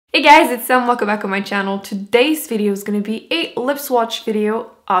Hey guys, it's Sam, welcome back on my channel. Today's video is going to be a lip swatch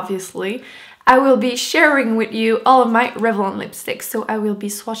video, obviously. I will be sharing with you all of my Revlon lipsticks, so I will be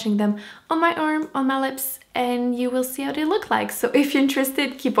swatching them on my arm, on my lips, and you will see how they look like. So if you're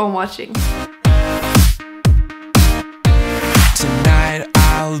interested, keep on watching. Tonight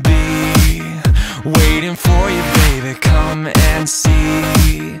I'll be waiting for you, baby, come and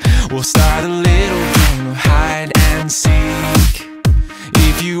see. We'll start a little game of hide and seek.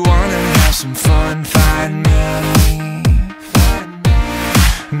 If you wanna have some fun, find me.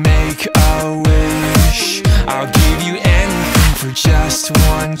 Make a wish, I'll give you anything for just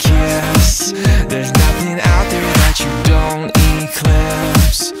one kiss. There's nothing out there that you don't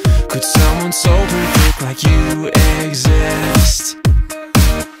eclipse. Could someone so perfect like you exist?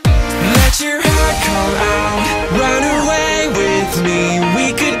 Let your heart come out, run away with me.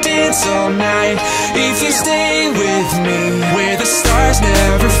 We could dance all night if you stay with me. Where the stars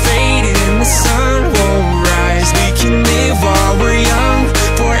never fade and the sun won't rise. We can live while we're young,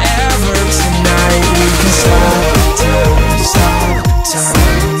 forever tonight. We can stop time, stop time.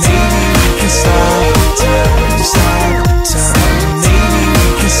 Maybe we can stop time, stop time. Maybe we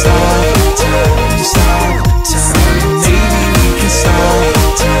can stop time, stop time. Maybe we can stop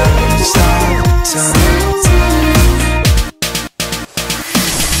time, stop time.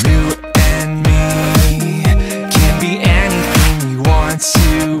 You and me can be anything we want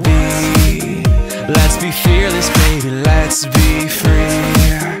to be. Let's be fearless, baby, let's be free.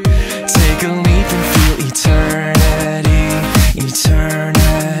 Take a leap and feel eternity,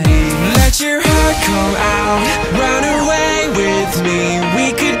 eternity. Let your heart come out, run away with me.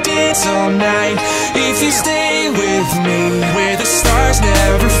 We could dance all night if you stay with me. Where the stars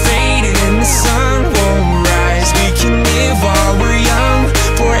never fade and the sun won't rise. We can live while we're young,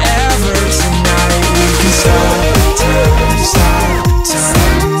 forever tonight. We can stop time, stop time.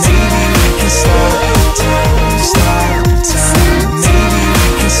 Maybe we can stop time, stop time. Maybe we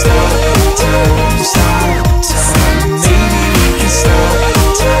can stop time, stop time. Maybe we can stop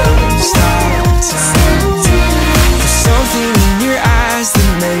time, stop time. There's something in your eyes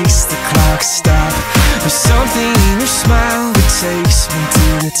that makes the clock stop. There's something in your smile that takes me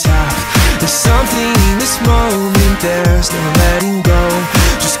to the top. There's something in this moment, there's no letting go.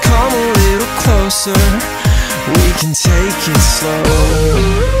 Just come a little closer, we can take it slow.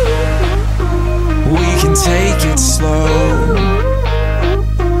 We can take it slow.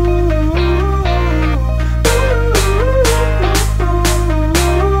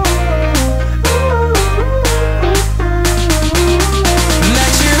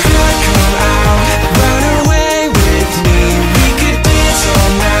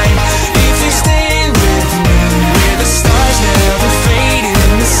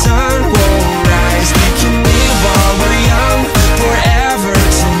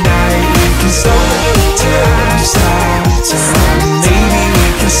 Stop.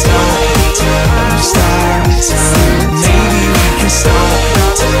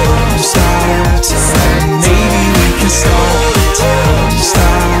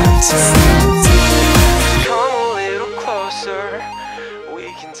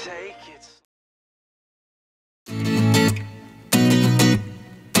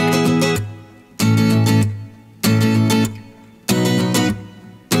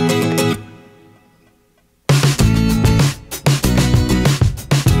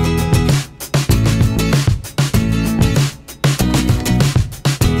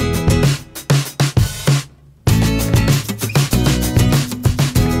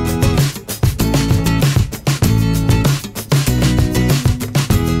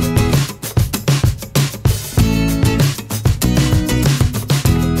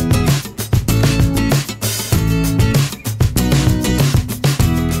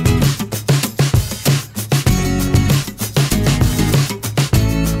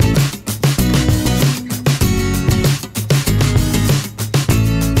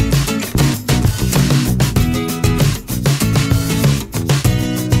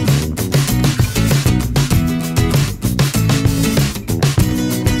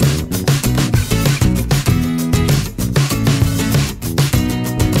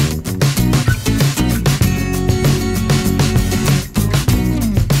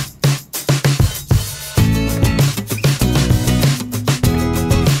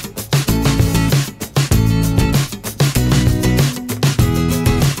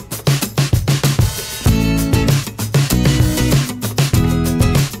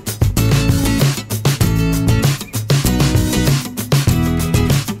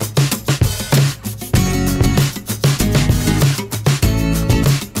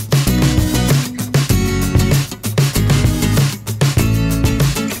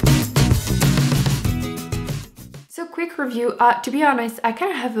 quick review. To be honest, I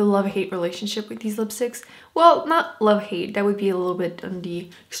kind of have a love-hate relationship with these lipsticks. Well, not love-hate, that would be a little bit on the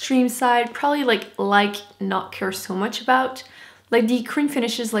extreme side. Probably like not care so much about. Like the cream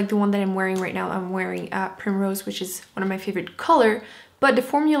finishes, like the one that I'm wearing right now, I'm wearing Primrose, which is one of my favorite color. But the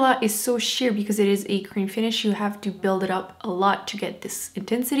formula is so sheer because it is a cream finish. You have to build it up a lot to get this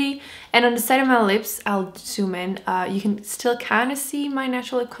intensity. And on the side of my lips, I'll zoom in. You can still kind of see my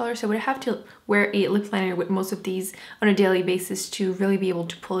natural lip color. So I would have to wear a lip liner with most of these on a daily basis to really be able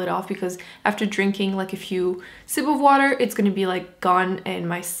to pull it off. Because after drinking like a few sips of water, it's going to be like gone.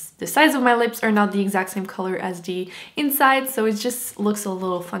 And the sides of my lips are not the exact same color as the inside. So it just looks a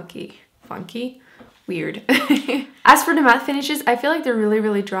little funky. Weird. As for the matte finishes, I feel like they're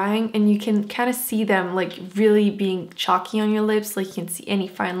really drying, and you can kind of see them like really being chalky on your lips. Like you can see any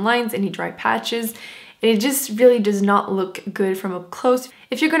fine lines, any dry patches, and it just really does not look good from up close.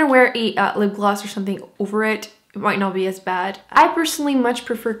 If you're gonna wear a lip gloss or something over it, it might not be as bad. I personally much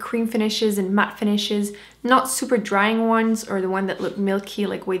prefer cream finishes and matte finishes, not super drying ones or the one that look milky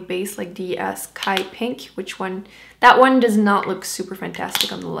like white base, like the Sky Pink, that one does not look super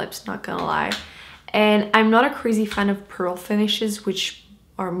fantastic on the lips, not gonna lie. And I'm not a crazy fan of pearl finishes, which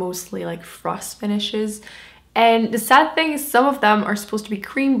are mostly like frost finishes. And the sad thing is some of them are supposed to be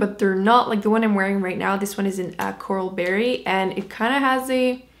cream, but they're not. Like the one I'm wearing right now, this one is in Coralberry, and it kind of has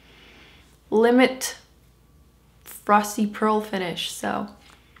a limit frosty pearl finish. So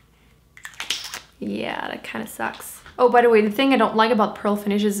yeah, that kind of sucks. Oh, by the way, the thing I don't like about pearl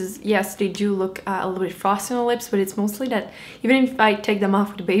finishes is, yes, they do look a little bit frosty on the lips, but it's mostly that even if I take them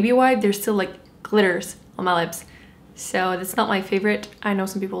off with a baby wipe, they're still like glitters on my lips. So that's not my favorite. I know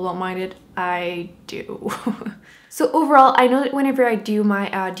some people don't mind it. I do. So overall, I know that whenever I do my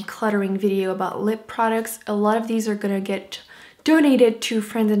decluttering video about lip products, a lot of these are gonna get donated to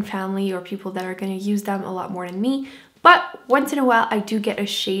friends and family or people that are gonna use them a lot more than me. But once in a while, I do get a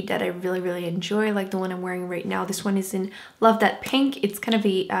shade that I really enjoy, like the one I'm wearing right now. This one is in Love That Pink. It's kind of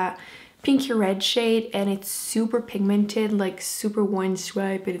a pinky red shade, and it's super pigmented, like super one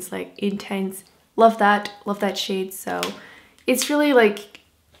stripe, and it's like intense. Love that shade. So it's really like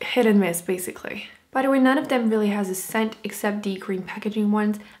hit and miss basically. By the way, none of them really has a scent except the green packaging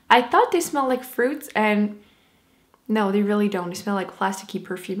ones. I thought they smelled like fruits, and no, they really don't. They smell like plasticky,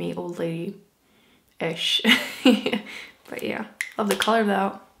 perfumey old lady-ish. But yeah, love the color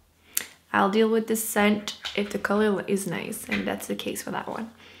though. I'll deal with the scent if the color is nice, and that's the case for that one.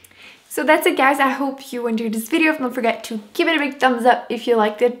 So that's it, guys. I hope you enjoyed this video. Don't forget to give it a big thumbs up if you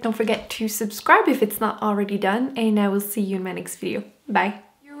liked it. Don't forget to subscribe if it's not already done, and I will see you in my next video. Bye.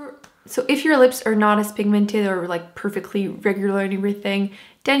 So if your lips are not as pigmented or like perfectly regular and everything,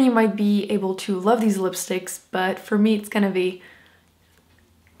 then you might be able to love these lipsticks, but for me it's gonna be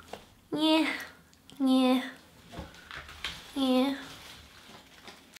yeah.